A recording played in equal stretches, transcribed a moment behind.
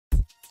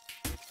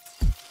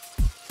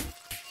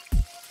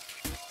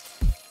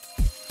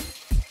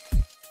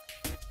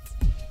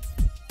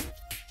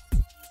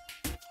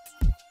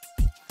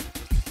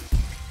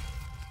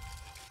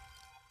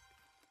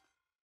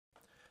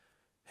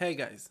Hey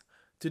guys,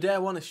 today I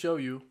want to show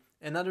you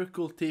another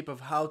cool tip of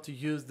how to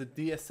use the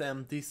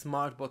DSM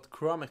Smartbot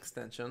Chrome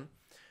extension.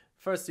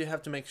 First, you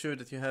have to make sure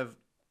that you have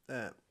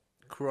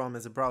Chrome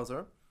as a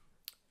browser.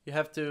 You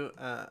have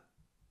to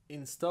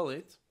install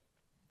it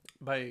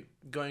by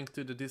going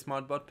to the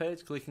Smartbot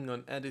page, clicking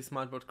on Add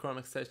Smartbot Chrome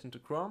extension to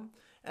Chrome,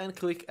 and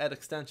click Add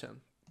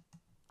Extension.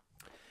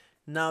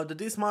 Now, the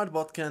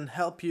Smartbot can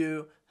help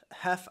you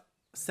have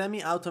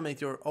semi-automate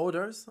your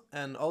orders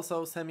and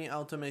also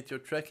semi-automate your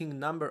tracking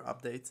number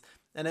updates,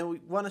 and I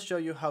want to show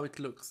you how it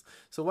looks.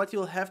 So what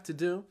you'll have to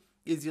do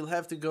is you'll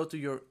have to go to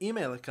your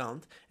email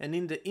account, and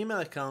in the email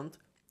account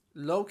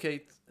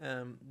locate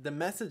the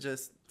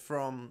messages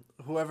from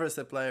whoever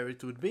supplier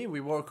it would be. We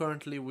work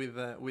currently with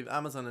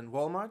Amazon and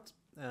Walmart,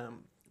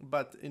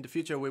 but in the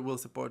future we will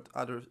support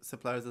other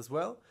suppliers as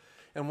well.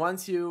 And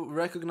once you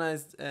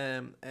recognize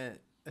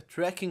a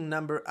tracking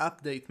number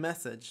update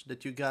message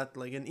that you got,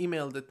 like an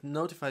email that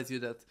notifies you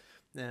that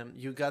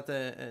you got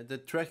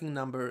the tracking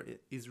number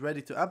is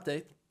ready to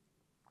update,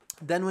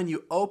 then when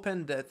you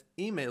open that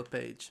email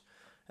page,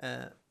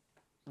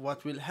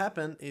 what will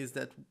happen is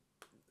that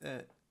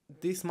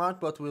this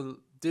Smartbot will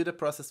do the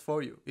process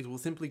for you. It will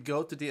simply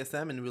go to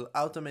DSM and will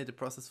automate the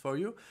process for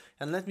you.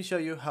 And let me show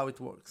you how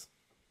it works.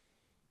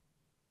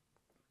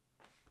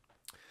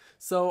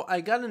 So I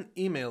got an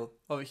email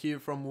over here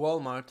from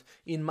Walmart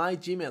in my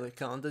Gmail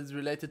account that is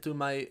related to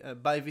my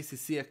Buy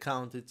VCC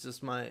account. It's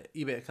just my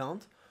eBay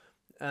account.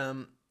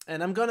 And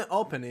I'm going to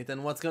open it.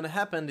 And what's going to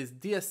happen is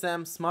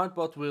DSM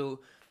Smartbot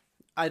will,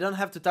 I don't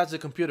have to touch the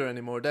computer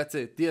anymore. That's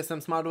it.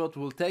 DSM Smartbot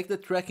will take the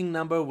tracking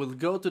number, will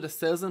go to the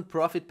sales and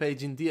profit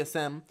page in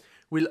DSM,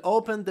 will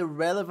open the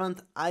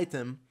relevant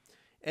item,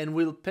 and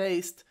will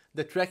paste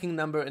the tracking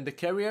number and the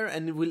carrier,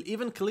 and it will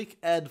even click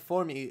add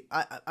for me.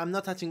 I'm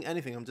not touching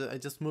anything. I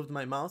just moved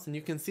my mouse, and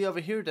you can see over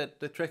here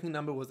that the tracking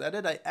number was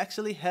added. I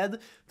actually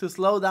had to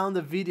slow down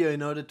the video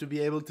in order to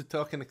be able to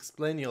talk and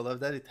explain you all of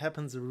that. It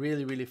happens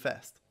really, really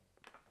fast.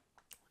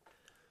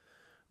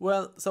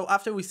 Well, so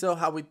after we saw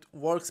how it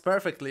works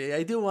perfectly,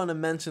 I do want to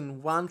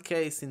mention one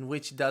case in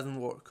which it doesn't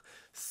work.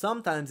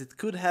 Sometimes it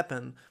could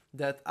happen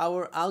that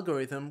our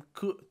algorithm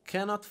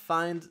cannot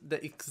find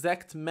the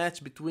exact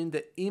match between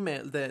the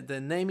email,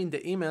 the name in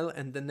the email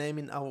and the name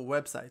in our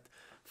website.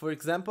 For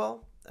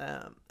example,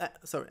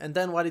 and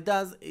then what it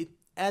does, it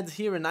adds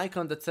here an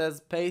icon that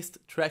says paste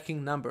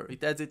tracking number.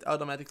 It adds it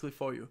automatically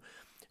for you.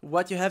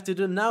 What you have to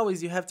do now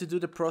is you have to do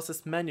the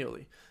process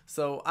manually.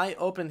 So I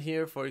open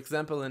here, for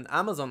example, an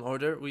Amazon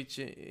order, which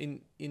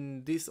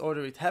in this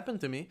order it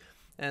happened to me,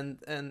 and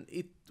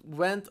it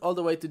went all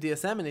the way to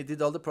DSM and it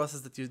did all the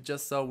process that you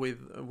just saw with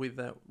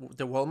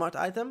the Walmart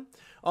item,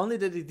 only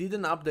that it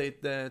didn't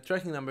update the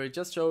tracking number. It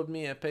just showed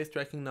me a paste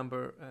tracking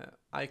number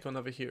icon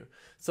over here.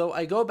 So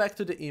I go back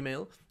to the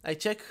email, I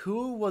check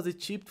who was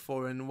it shipped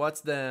for and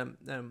what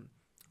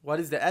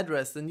is the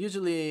address, and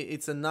usually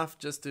it's enough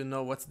just to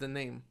know what's the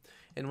name.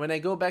 And when I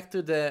go back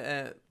to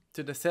the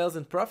sales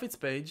and profits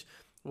page,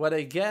 what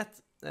I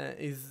get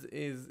is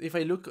if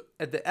I look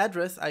at the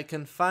address, I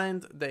can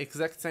find the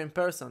exact same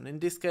person. In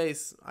this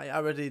case, I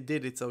already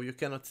did it, so you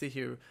cannot see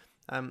here.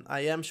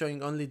 I am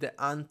showing only the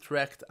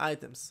untracked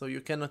items, so you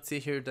cannot see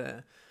here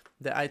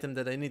the item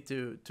that I need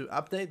to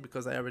update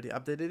because I already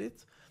updated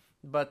it.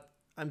 But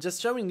I'm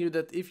just showing you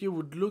that if you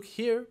would look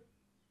here,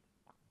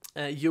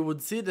 you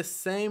would see the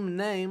same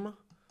name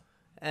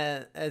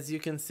as you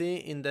can see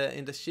in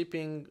the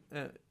shipping,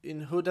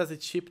 in who does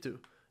it ship to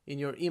in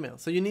your email.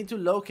 So you need to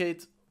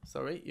locate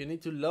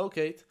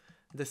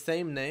the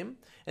same name,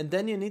 and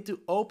then you need to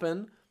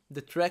open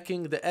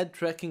the add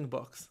tracking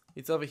box.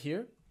 It's over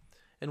here,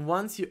 and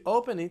once you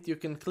open it, you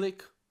can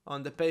click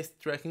on the paste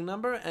tracking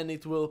number, and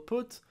it will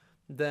put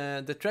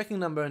the tracking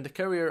number and the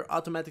carrier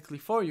automatically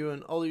for you,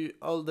 and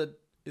all that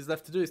is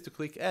left to do is to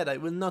click add. I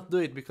will not do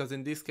it because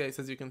in this case,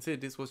 as you can see,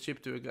 this was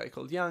shipped to a guy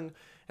called Young,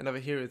 and over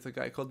here it's a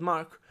guy called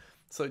Mark,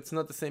 so it's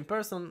not the same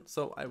person,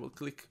 so I will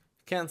click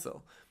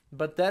cancel.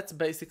 But that's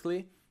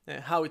basically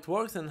how it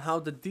works and how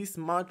the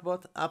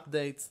Smartbot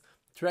updates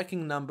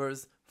tracking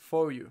numbers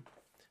for you.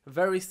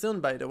 Very soon,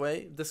 by the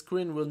way, the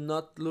screen will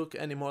not look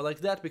anymore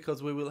like that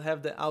because we will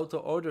have the auto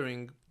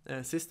ordering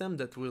system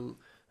that will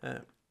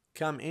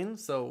come in.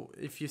 So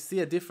if you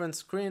see a different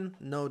screen,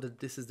 know that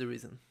this is the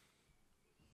reason.